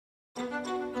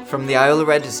From the Iola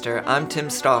Register, I'm Tim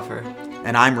Stauffer.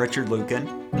 And I'm Richard Lucan.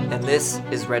 And this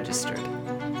is Registered.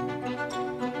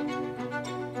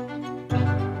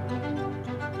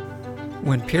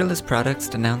 When Peerless Products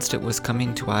announced it was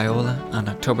coming to Iola on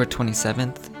October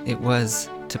 27th, it was,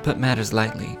 to put matters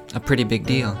lightly, a pretty big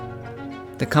deal.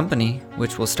 The company,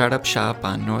 which will start up shop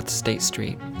on North State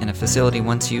Street in a facility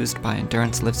once used by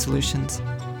Endurance Lift Solutions,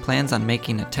 plans on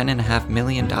making a $10.5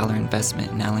 million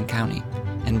investment in Allen County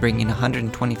and bringing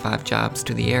 125 jobs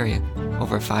to the area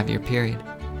over a 5-year period.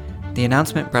 The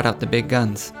announcement brought out the big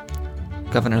guns.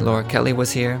 Governor Laura Kelly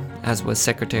was here, as was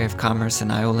Secretary of Commerce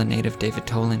and Iola native David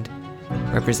Toland.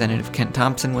 Representative Kent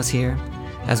Thompson was here,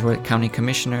 as were county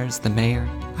commissioners, the mayor,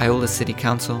 Iola City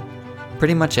Council.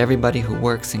 Pretty much everybody who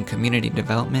works in community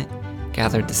development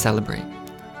gathered to celebrate.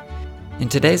 In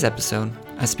today's episode,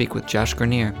 I speak with Josh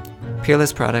Grenier,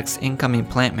 Peerless Products' incoming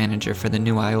plant manager for the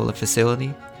new Iola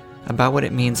facility, about what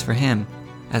it means for him,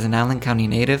 as an Allen County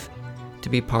native, to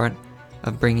be part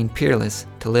of bringing Peerless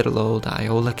to little old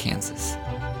Iola, Kansas.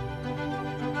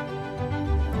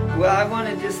 Well, I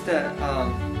wanted just to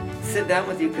sit down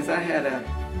with you because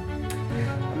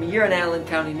you're an Allen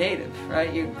County native,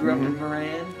 right? You grew up in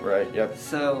Moran. Right, yep.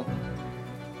 So,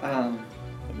 and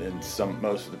then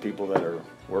most of the people that are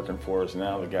working for us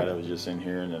now, the guy that was just in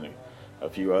here, and then a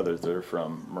few others that are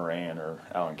from Moran or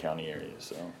Allen County area,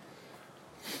 so.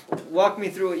 Walk me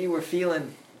through what you were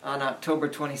feeling on October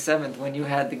 27th when you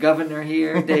had the governor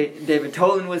here, David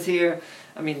Toland was here,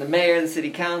 the mayor, the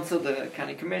city council, the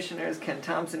county commissioners, Ken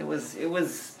Thompson. It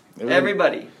was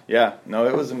everybody. Yeah, no,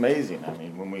 it was amazing.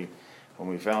 When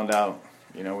we found out,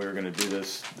 we were going to do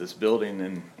this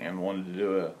building and wanted to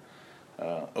do a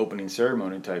opening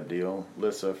ceremony type deal,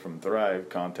 Lissa from Thrive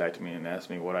contacted me and asked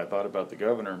me what I thought about the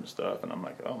governor and stuff, and I'm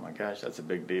like, oh my gosh, that's a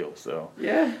big deal. So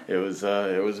yeah, it was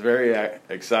very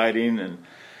exciting,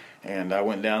 and I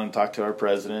went down and talked to our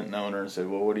president and owner and said,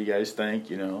 well, what do you guys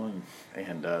think? And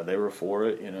they were for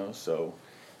it, So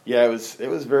yeah, it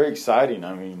was very exciting.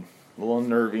 A little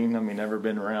unnerving. Never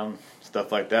been around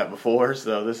stuff like that before,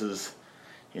 so this is,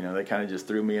 they kind of just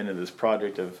threw me into this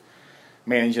project of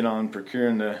managing on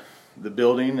procuring the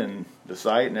building and the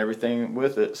site and everything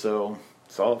with it. So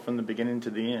it's all from the beginning to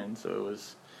the end. So it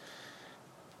was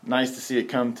nice to see it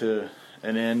come to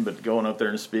an end, but going up there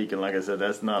and speaking, like I said,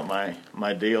 that's not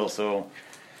my deal. So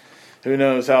who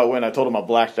knows how it went. I told him I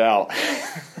blacked out.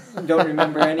 Don't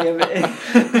remember any of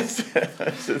it.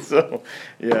 So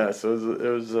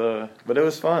it was but it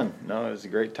was fun. No, it was a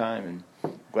great time, and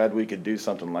glad we could do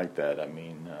something like that.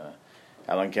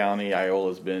 Allen County,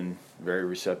 Iola's been very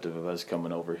receptive of us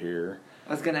coming over here.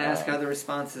 I was going to ask how the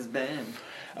response has been.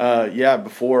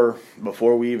 Before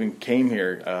we even came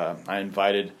here, I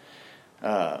invited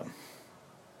Allen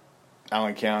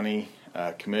County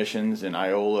commissions and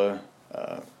Iola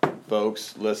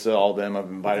folks, Lissa, all them. I've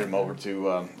invited them over to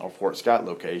our Fort Scott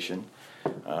location.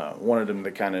 Wanted them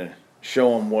to kind of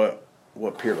show them what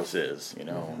Peerless is,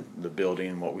 the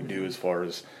building, what we do as far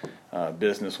as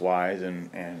business-wise,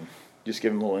 and just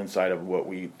give them a little insight of what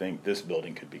we think this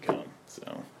building could become.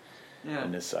 So, yeah.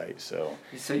 In this site, so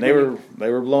they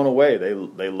were blown away.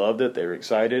 They loved it. They were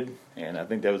excited, and I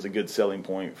think that was a good selling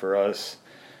point for us.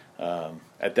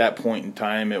 At that point in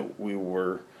time, we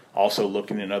were also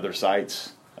looking at other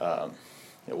sites.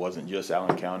 It wasn't just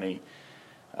Allen County.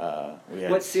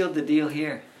 What sealed the deal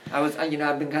here? I've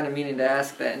been kind of meaning to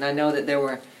ask that, and I know that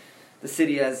the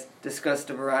city has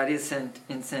discussed a variety of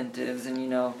incentives,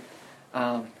 and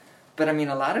but a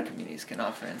lot of communities can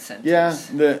offer incentives. Yeah,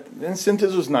 the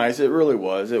incentives was nice. It really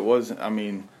was. It was.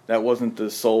 That wasn't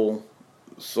the sole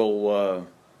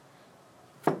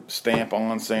stamp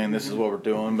on saying this is what we're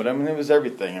doing, but it was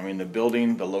everything. The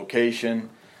building, the location.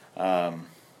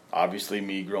 Obviously,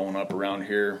 me growing up around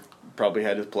here probably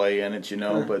had to play in it,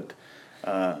 But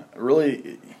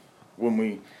really,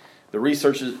 the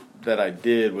researches that I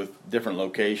did with different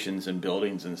locations and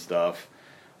buildings and stuff.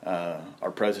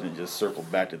 Our president just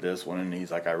circled back to this one, and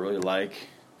he's like, I really like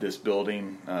this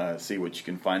building. See what you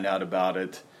can find out about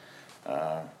it.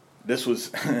 This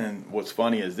was, what's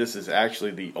funny is this is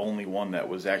actually the only one that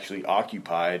was actually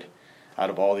occupied out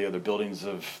of all the other buildings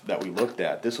that we looked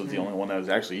at. This was the only one that was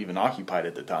actually even occupied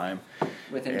at the time.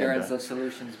 With Endurance Lift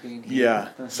Solutions being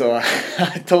here. Yeah, so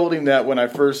I told him that when I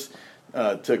first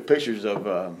took pictures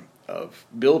of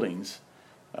buildings.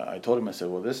 I told him, I said,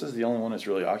 well, this is the only one that's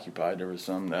really occupied. There was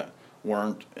some that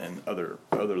weren't in other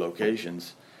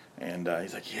locations. And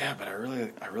he's like, yeah, but I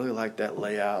really like that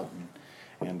layout.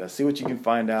 And see what you can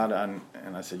find out on.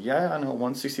 And I said, yeah, I know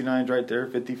 169 is right there,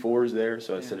 54 is there.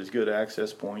 So I said, it's good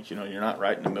access points. You're not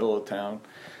right in the middle of town.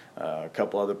 A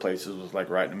couple other places was like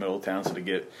right in the middle of town, so to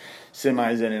get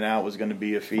semis in and out was going to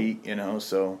be a feat,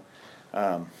 So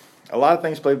a lot of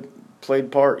things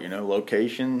played part,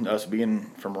 location, us being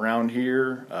from around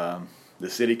here, the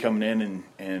city coming in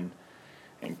and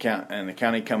the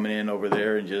county coming in over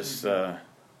there, and just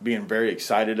being very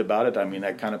excited about it. I mean,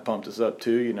 that kind of pumped us up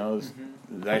too,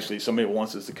 Actually, somebody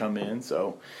wants us to come in,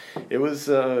 so it was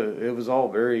all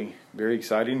very, very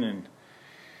exciting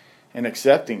and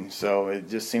accepting. So it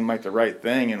just seemed like the right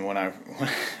thing. And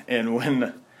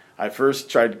when I first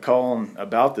tried to call them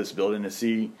about this building to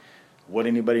see what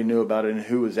anybody knew about it and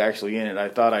who was actually in it, I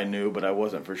thought I knew, but I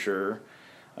wasn't for sure.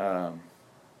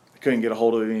 Couldn't get a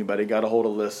hold of anybody. Got a hold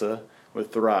of Lissa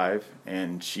with Thrive,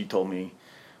 and she told me,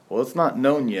 well, it's not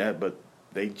known yet, but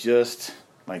they just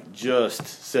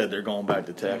said they're going back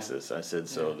to Texas. Yeah. I said,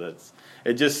 so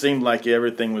it just seemed like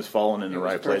everything was falling in the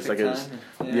right place. Like it was,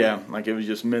 like it was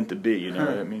just meant to be, what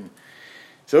I mean?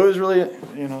 So it was really,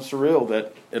 surreal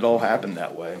that it all happened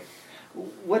that way.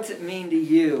 What's it mean to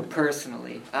you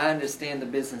personally? I understand the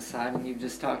business side, and you've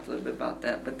just talked a little bit about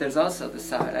that, but there's also the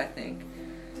side, I think.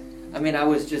 I mean, I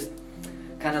was just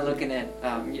kind of looking at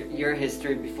your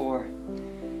history before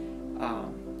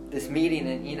this meeting,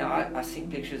 and I've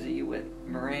seen pictures of you with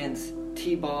Moran's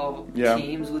T-ball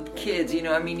teams with kids.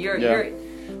 I mean, you're a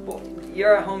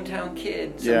hometown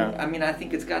kid. So, I mean, I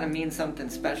think it's got to mean something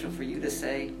special for you to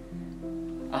say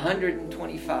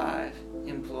 125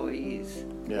 employees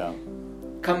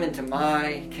come into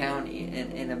my county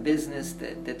in a business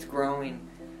that's growing.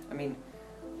 I mean,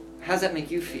 how does that make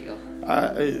you feel?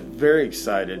 Very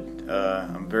excited.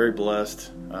 I'm very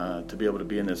blessed to be able to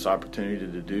be in this opportunity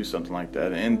to do something like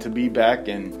that, and to be back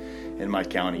in my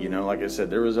county. Like I said,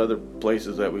 there was other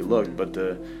places that we looked, but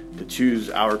to choose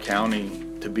our county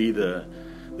to be the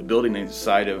building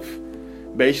inside of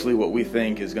basically what we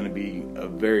think is going to be a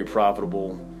very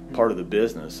profitable part of the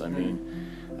business. I mean,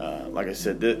 like I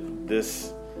said,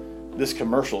 this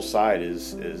commercial side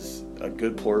is a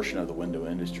good portion of the window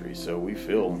industry. So we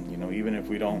feel, even if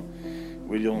we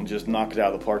don't just knock it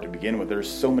out of the park to begin with, there's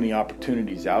so many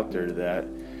opportunities out there that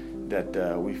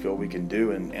we feel we can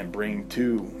do and bring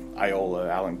to Iola,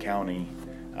 Allen County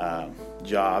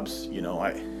jobs.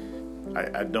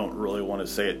 I don't really want to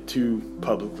say it too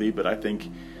publicly, but I think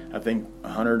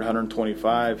 100,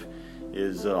 125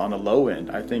 is on the low end.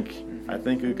 I think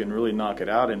we can really knock it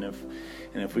out, and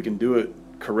if we can do it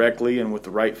correctly and with the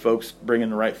right folks,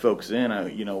 bringing the right folks in,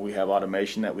 we have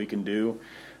automation that we can do.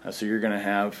 So you're going to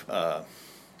have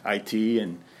IT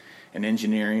and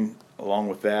engineering along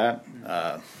with that.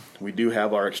 We do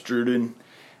have our extruded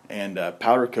and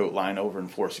powder coat line over in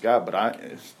Fort Scott, but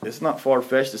it's not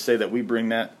far-fetched to say that we bring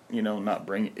that, not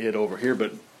bring it over here,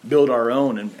 but build our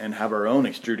own and have our own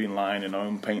extruding line and our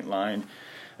own paint line,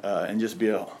 and just be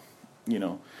a,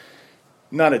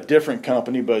 not a different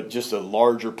company, but just a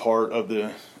larger part of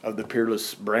the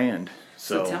Peerless brand.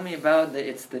 So tell me about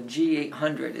it's the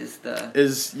G800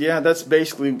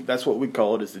 that's what we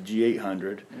call it, is the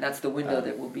G800. And that's the window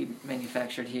that will be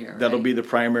manufactured here. That'll right? be the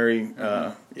primary,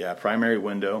 primary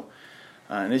window,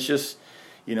 and it's just,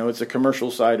 it's a commercial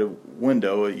side of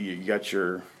window. You got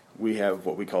we have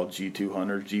what we call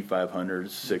G200, G500s,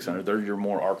 600. They're your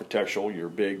more architectural, your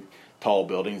big, tall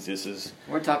buildings.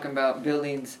 We're talking about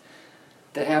buildings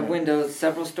that have windows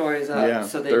several stories up,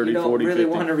 so that 30, you don't 40, really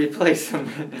 50. want to replace them.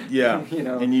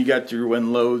 And you got your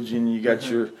wind loads, and you got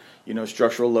your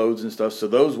structural loads and stuff. So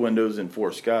those windows in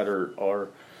Fort Scott are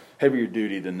heavier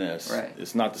duty than this. Right.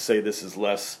 It's not to say this is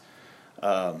less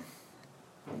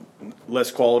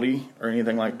quality or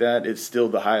anything like that. It's still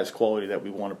the highest quality that we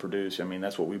want to produce. I mean,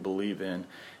 that's what we believe in.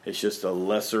 It's just a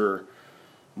lesser,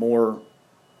 more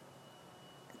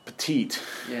petite,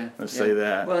 let's say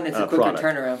that. Well, and it's a quicker product.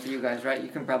 turnaround for you guys, right? You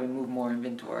can probably move more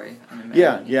inventory.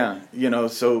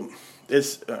 So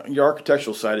it's your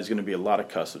architectural side is going to be a lot of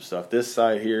custom stuff. This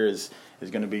side here is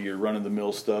going to be your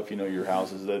run-of-the-mill stuff, your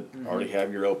houses that already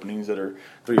have your openings that are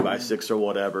 3x6 or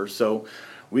whatever. So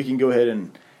we can go ahead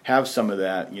and have some of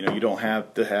that. You don't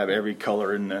have to have every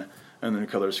color in the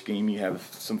color scheme. You have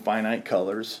some finite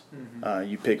colors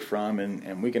you pick from,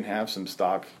 and we can have some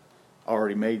stock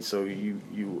already made, so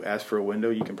you ask for a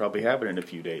window, you can probably have it in a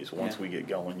few days once we get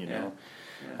going,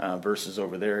 versus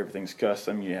over there everything's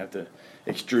custom. You have to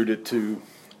extrude it to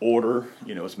order,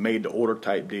 it's made to order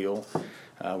type deal.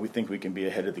 We think we can be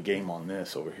ahead of the game on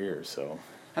this over here. So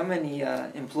how many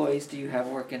employees do you have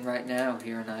working right now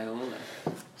here in Iola?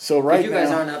 So right now, you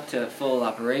guys aren't up to full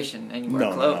operation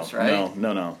anywhere close, right?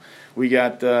 No. We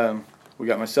got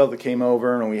myself that came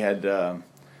over, and we had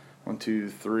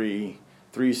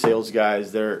 3 sales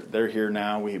guys. They're here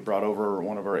now. We brought over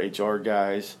one of our HR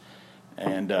guys.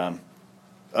 And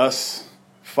us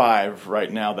 5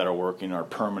 right now that are working are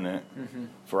permanent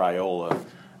for Iola.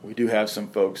 We do have some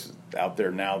folks out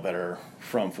there now that are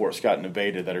from Fort Scott,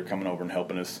 Nevada, that are coming over and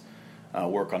helping us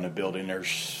work on the building.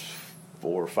 There's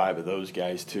 4 or 5 of those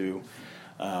guys too.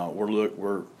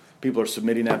 People are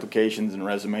submitting applications and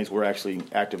resumes. We're actually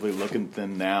actively looking at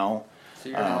them now. So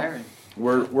you're hiring.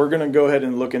 We're going to go ahead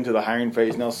and look into the hiring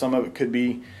phase now. Some of it could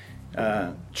be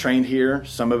trained here.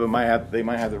 Some of it they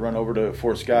might have to run over to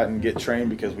Fort Scott and get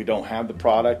trained because we don't have the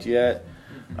product yet.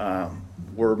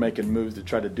 We're making moves to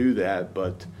try to do that,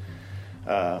 but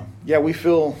we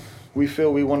feel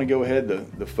we want to go ahead.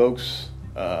 The folks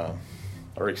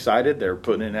are excited. They're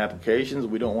putting in applications.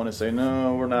 We don't want to say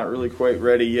no, we're not really quite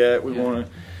ready yet. We want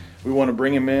to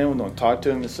bring them in. We want to talk to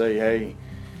them and say, hey,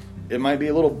 it might be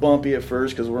a little bumpy at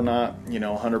first because we're not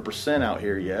 100% out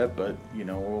here yet, but you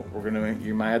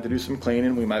might have to do some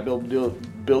cleaning. We might be able to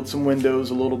build some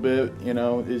windows a little bit.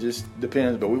 It just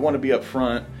depends. But we want to be up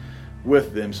front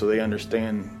with them so they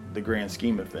understand the grand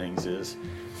scheme of things is.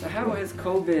 So how has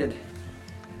COVID?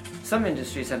 Some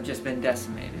industries have just been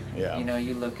decimated. Yeah.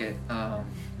 You look at the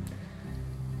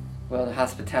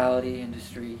hospitality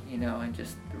industry, and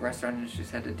just the restaurant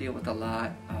industry's had to deal with a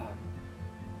lot.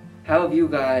 How have you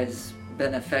guys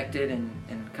been affected,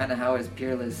 and kind of how has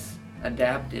Peerless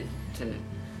adapted to?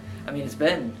 I mean, it's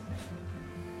been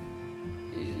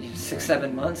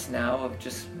 6-7 months now of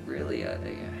just really a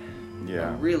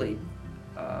really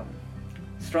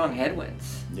strong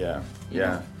headwinds. Yeah.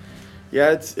 know?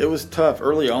 Yeah, it was tough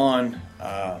early on.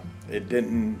 It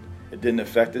didn't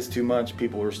affect us too much.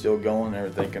 People were still going. They were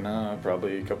thinking,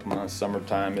 probably a couple months,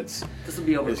 summertime. This will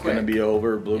be over. It's going to be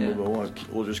over.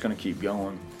 We're just going to keep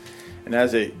going. And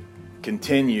as it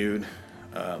continued,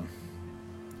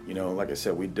 like I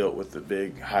said, we dealt with the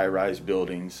big high-rise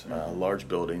buildings, large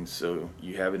buildings. So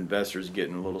you have investors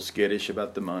getting a little skittish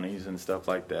about the monies and stuff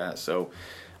like that. So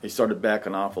they started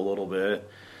backing off a little bit.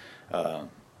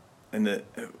 And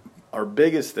our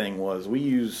biggest thing was we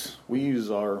use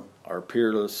our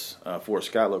Peerless Fort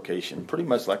Scott location pretty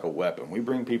much like a weapon. We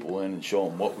bring people in and show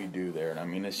them what we do there, and I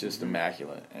mean it's just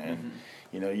immaculate. And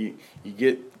you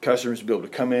get customers to be able to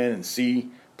come in and see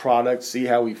products, see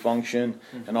how we function,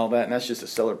 and all that, and that's just a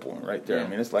seller point right there. Yeah. I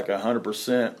mean it's like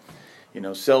 100%,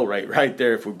 sell rate right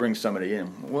there if we bring somebody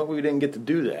in. Well, we didn't get to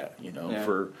do that,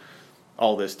 for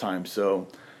all this time. So.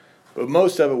 But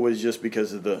most of it was just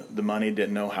because of the money,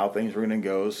 didn't know how things were going to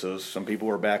go. So some people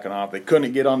were backing off. They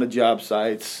couldn't get on the job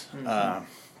sites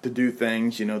to do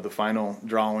things, the final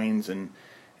drawings and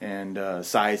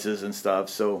sizes and stuff.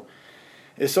 So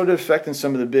it started affecting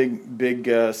some of the big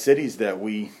cities that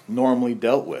we normally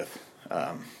dealt with.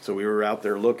 So we were out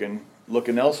there looking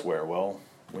elsewhere. Well,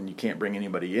 when you can't bring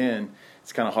anybody in,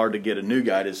 it's kind of hard to get a new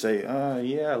guy to say,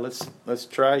 let's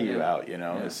try you out,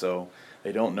 Yeah. So.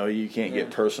 They don't know you. You can't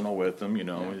get personal with them.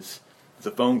 It's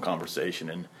a phone conversation,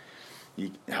 and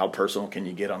how personal can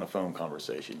you get on a phone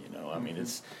conversation? I mean,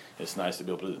 it's nice to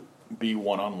be able to be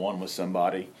one-on-one with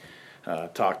somebody,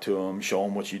 talk to them, show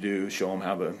them what you do, show them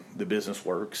how the business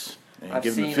works, and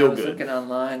give them the feel good. I was looking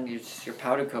online, your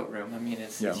powder coat room. I mean,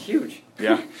 it's huge.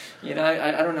 Yeah.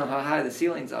 I don't know how high the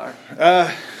ceilings are.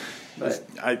 But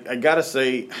I gotta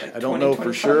say, I don't know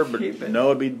for sure, but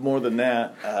no, it'd be more than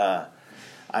that.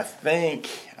 I think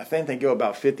they go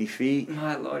about 50 feet.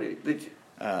 My Lord,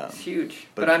 it's huge.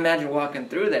 But I imagine walking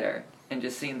through there and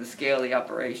just seeing the scale of the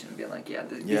operation and being like,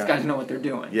 these guys know what they're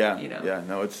doing. Yeah,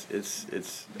 no,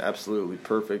 it's absolutely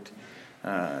perfect.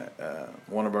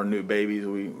 One of our new babies,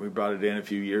 we brought it in a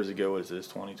few years ago. It's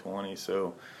 2020,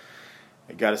 so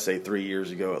I got to say 3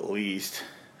 years ago at least,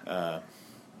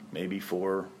 maybe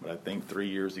 4, but I think 3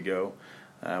 years ago.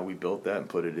 We built that and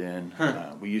put it in.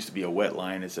 We used to be a wet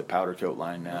line. It's a powder coat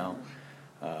line now.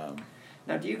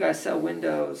 Now, do you guys sell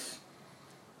windows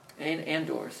and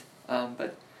doors?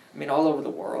 But I mean, all over the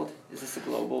world. Is this a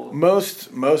global? Most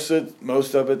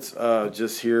of it's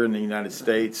just here in the United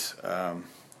States.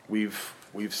 We've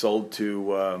sold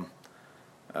to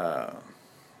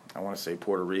I want to say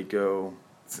Puerto Rico,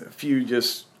 a few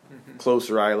just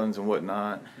closer islands and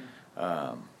whatnot.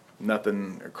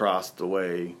 Nothing across the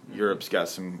way. Europe's got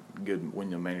some good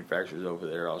window manufacturers over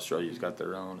there. Australia's got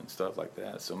their own and stuff like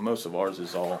that. So most of ours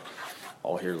is all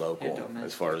here local.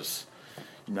 As far as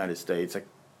United States, I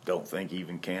don't think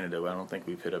even Canada. I don't think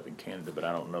we've hit up in Canada, but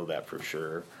I don't know that for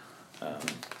sure.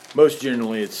 Most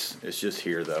generally, it's just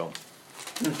here though.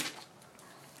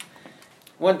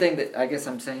 One thing that I guess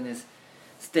I'm saying is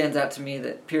stands out to me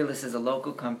that Peerless is a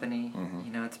local company.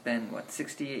 It's been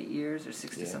 68 years or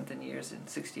 60 something years, and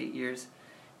 68 years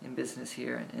in business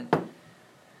here, and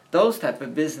those type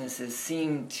of businesses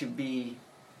seem to be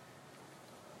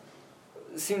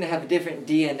seem to have a different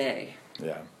DNA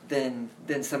Yeah. than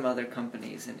some other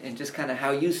companies, and just kind of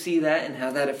how you see that and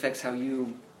how that affects how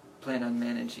you plan on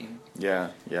managing. Yeah.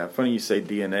 Funny you say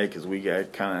DNA, because we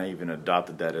kind of even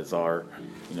adopted that as our,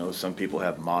 some people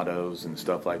have mottos and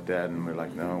stuff like that, and we're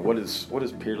like, no, what is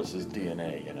Peerless's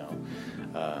DNA,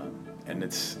 and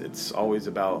it's always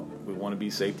about, we want to be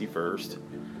safety first,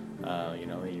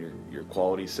 your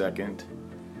quality second.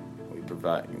 We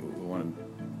want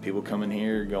people coming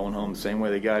here, going home the same way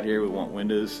they got here. We want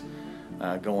windows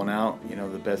going out,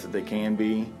 the best that they can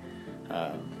be.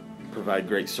 Provide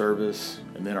great service,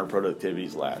 and then our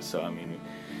productivity's last. So,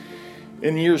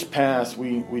 in years past,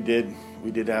 we did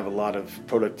have a lot of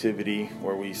productivity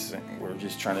where we're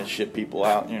just trying to ship people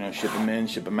out, ship them in,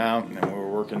 ship them out, and then we were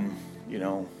working,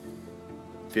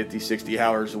 50, 60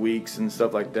 hours a week and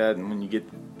stuff like that. And when you get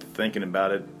thinking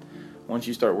about it, once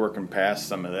you start working past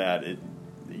some of that,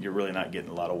 you're really not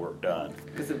getting a lot of work done.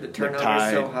 Because the turnover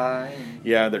is so high.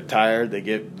 Yeah, they're tired. They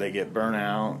get burnt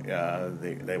out.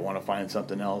 They want to find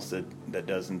something else that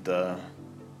doesn't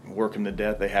work them to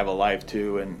death. They have a life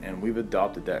too, and we've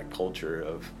adopted that culture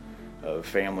of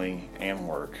family and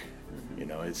work.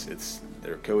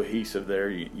 They're cohesive there.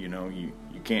 You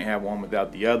can't have one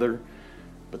without the other,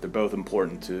 but they're both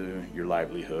important to your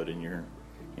livelihood and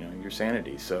your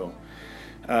sanity. So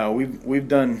we've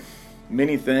done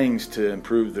many things to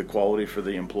improve the quality for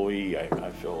the employee, I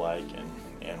feel like,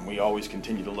 and we always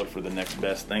continue to look for the next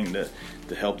best thing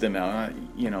to help them out.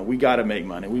 We got to make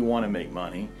money. We want to make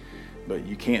money, but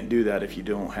you can't do that if you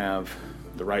don't have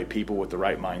the right people with the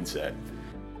right mindset.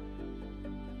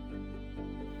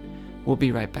 We'll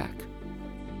be right back.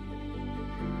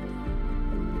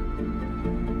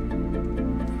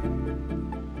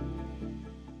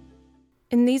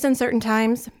 In these uncertain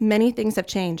times, many things have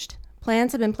changed.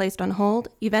 Plans have been placed on hold,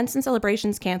 events and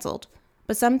celebrations canceled.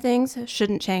 But some things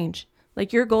shouldn't change,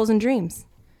 like your goals and dreams.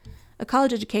 A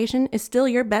college education is still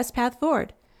your best path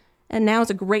forward, and now is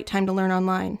a great time to learn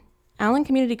online. Allen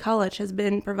Community College has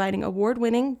been providing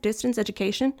award-winning distance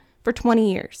education for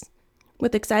 20 years.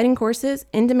 With exciting courses,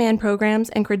 in-demand programs,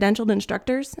 and credentialed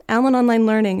instructors, Allen Online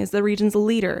Learning is the region's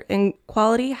leader in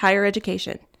quality higher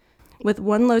education. With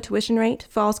one low tuition rate,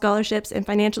 fall scholarships, and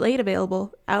financial aid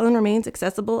available, Allen remains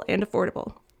accessible and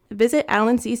affordable. Visit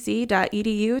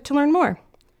allencc.edu to learn more.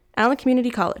 Allen Community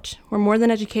College. We're more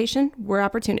than education, we're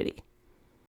opportunity.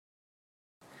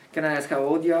 Can I ask how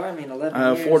old you are?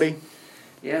 11 years. 40.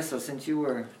 Yeah, so since you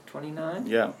were 29?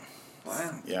 Yeah.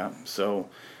 Wow. Yeah. So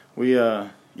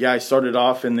I started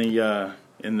off in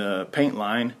the paint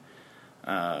line,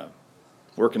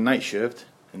 working night shift,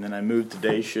 and then I moved to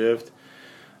day shift.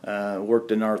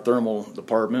 Worked in our thermal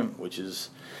department, which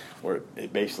is where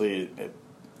it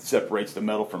separates the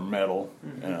metal from metal,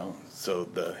 so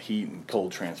the heat and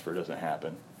cold transfer doesn't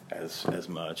happen as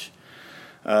much.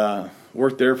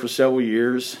 Worked there for several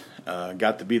years,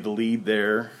 got to be the lead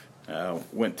there,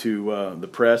 went to the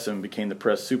press and became the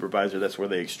press supervisor. That's where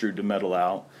they extrude the metal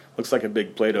out. Looks like a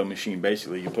big Play-Doh machine,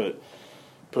 basically. You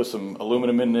put some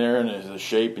aluminum in there and there's a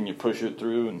shape and you push it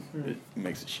through and it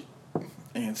makes it.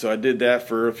 And so I did that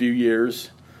for a few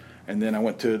years, and then I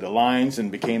went to the lines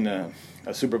and became a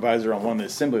supervisor on one of the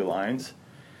assembly lines.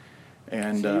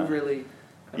 And so you really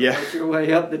worked your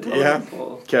way up the totem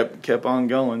pole. Kept on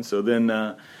going. So then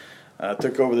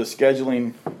took over the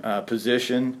scheduling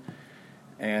position,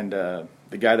 and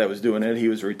the guy that was doing it, he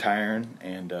was retiring,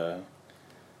 and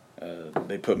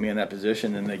they put me in that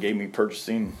position, and they gave me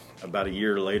purchasing about a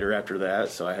year later after that.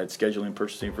 So I had scheduling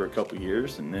purchasing for a couple of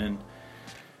years, and then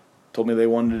told me they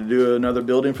wanted to do another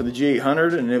building for the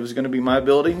G800, and it was going to be my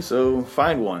building, so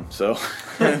find one. So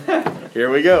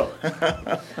here we go.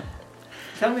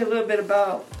 Tell me a little bit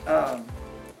about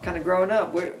kind of growing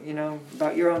up,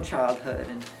 about your own childhood.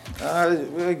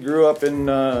 We grew up in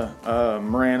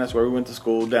Moran. That's where we went to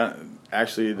school.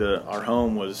 Actually, our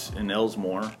home was in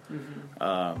Elsmore.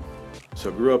 Mm-hmm.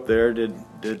 So grew up there,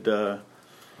 did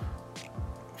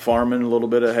farming, a little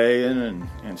bit of haying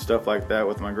and stuff like that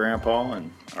with my grandpa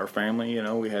and our family.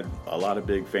 We had a lot of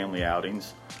big family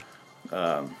outings.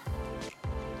 So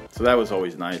that was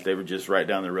always nice. They were just right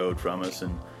down the road from us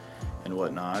and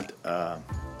whatnot.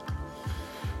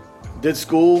 Did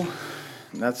school,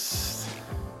 and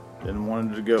didn't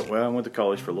want to go. Well, I went to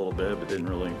college for a little bit, but didn't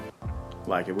really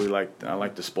like it. I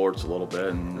liked the sports a little bit,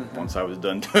 and once I was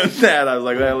done doing that, I was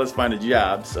like, well, let's find a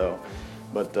job. So,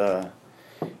 but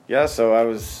so I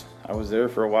was there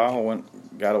for a while.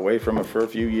 Got away from it for a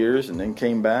few years, and then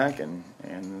came back and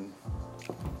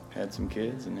had some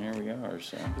kids, and here we are.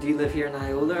 So. Do you live here in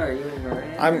Iola, or are you in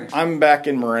Moran? I'm back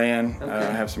in Moran. Okay.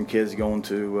 I have some kids going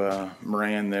to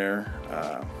Moran there.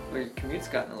 Well, your commute's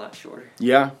gotten a lot shorter.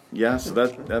 Yeah, so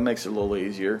that makes it a little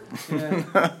easier.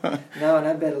 Yeah. No, and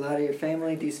I bet a lot of your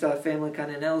family, do you still have family kind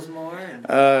of in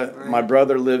Ellsmore? My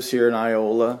brother lives here in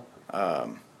Iola.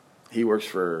 He works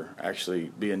for,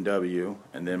 actually, B&W.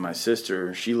 And then my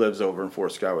sister, she lives over in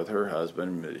Fort Scott with her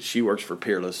husband. She works for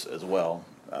Peerless as well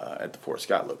at the Fort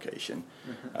Scott location.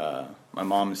 Mm-hmm. My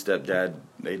mom and stepdad,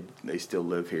 they still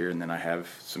live here. And then I have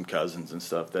some cousins and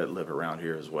stuff that live around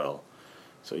here as well.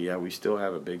 So, yeah, we still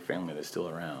have a big family that's still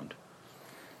around.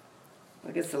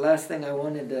 I guess the last thing I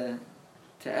wanted to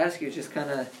ask you is just kind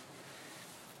of,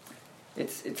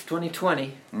 it's 2020.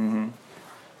 Mm-hmm.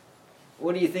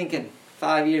 What are you thinking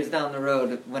 5 years down the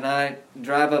road when I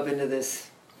drive up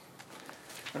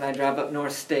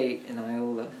North State in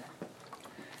Iola?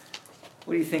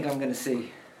 What do you think I'm going to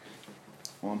see?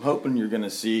 Well, I'm hoping you're going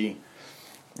to see,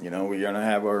 we're going to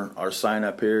have our sign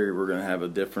up here. We're going to have a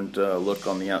different look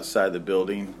on the outside of the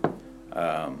building.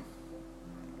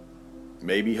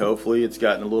 Maybe, hopefully, it's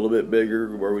gotten a little bit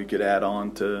bigger where we could add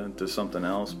on to something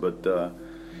else. But,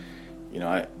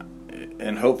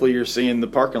 and hopefully you're seeing the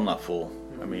parking lot full.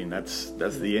 I mean, that's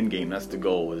the end game. That's the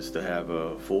goal, is to have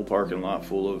a full parking lot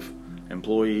full of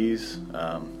employees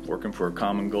working for a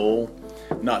common goal,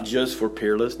 not just for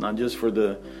Peerless, not just for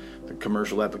the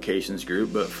commercial applications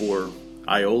group, but for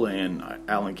Iola and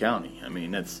Allen County. I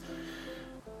mean,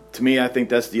 to me, I think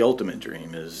that's the ultimate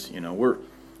dream. Is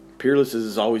Peerless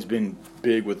has always been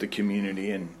big with the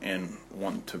community and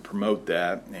want to promote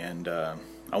that, and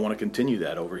I want to continue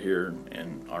that over here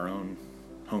in our own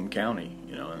home county.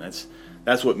 And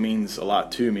that's what means a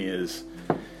lot to me is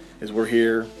we're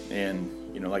here, and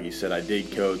like you said, I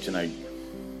did coach, and I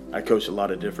coach a lot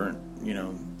of different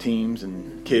teams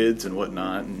and kids and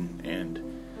whatnot, and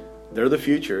they're the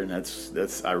future, and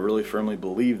that's I really firmly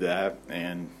believe that,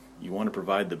 and you want to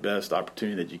provide the best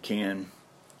opportunity that you can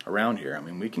around here. I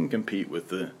mean, we can compete with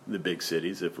the big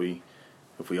cities if we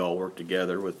all work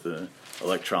together with the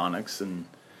electronics, and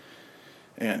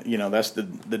that's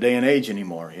the day and age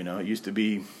anymore. It used to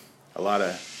be a lot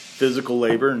of physical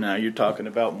labor, and now you're talking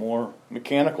about more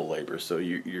mechanical labor. So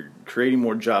you're creating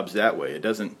more jobs that way. It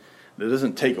doesn't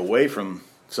take away from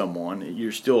someone.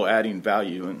 You're still adding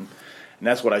value, and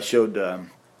that's what I showed the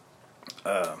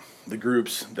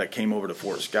groups that came over to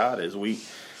Fort Scott. Is we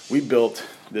built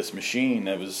this machine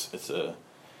that it's an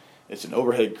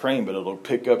overhead crane, but it'll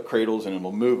pick up cradles and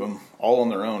it'll move them all on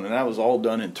their own, and that was all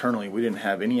done internally. We didn't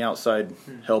have any outside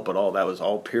help at all. That was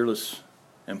all Peerless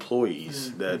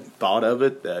employees that thought of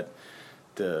it, that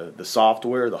the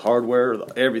software, the hardware,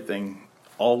 everything,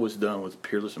 all was done with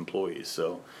Peerless employees.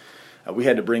 So we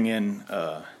had to bring in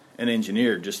an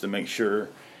engineer just to make sure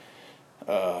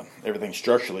everything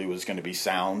structurally was going to be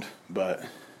sound, but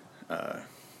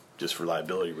just for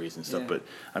liability reasons and stuff. Yeah. But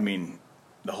I mean,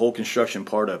 the whole construction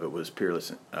part of it was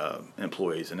Peerless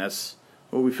employees, and that's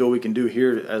what we feel we can do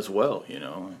here as well.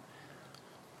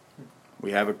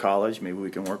 We have a college. Maybe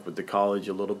we can work with the college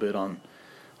a little bit on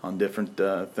different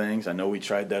things. I know we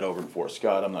tried that over in Fort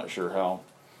Scott. I'm not sure how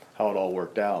it all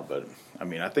worked out, but I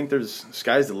mean, I think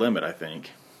sky's the limit, I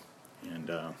think. And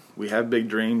we have big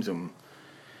dreams, and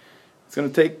it's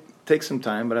going to take some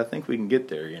time, but I think we can get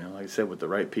there. Like I said, with the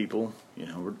right people.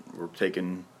 We're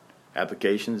taking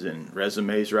applications and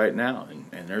resumes right now,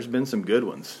 and there's been some good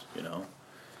ones. So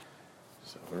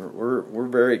we're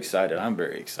very excited. I'm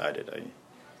very excited.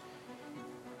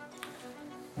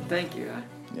 Thank you.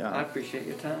 Yeah. I appreciate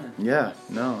your time. Yeah,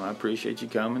 no, I appreciate you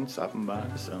coming, stopping by.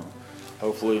 So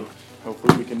hopefully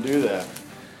we can do that.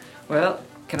 Well,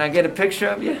 can I get a picture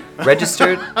of you?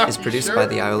 Registered is produced by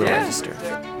the Iola Yeah. Register.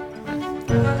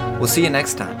 We'll see you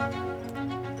next time.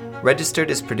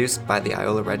 Registered is produced by the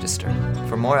Iola Register.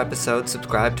 For more episodes,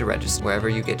 subscribe to Register wherever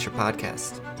you get your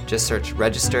podcast. Just search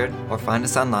Registered or find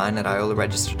us online at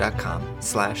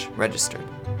iolaregister.com/registered.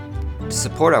 To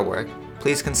support our work,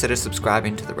 please consider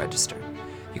subscribing to the Register.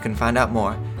 You can find out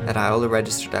more at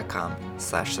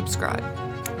iolaregister.com/subscribe.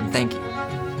 And thank you.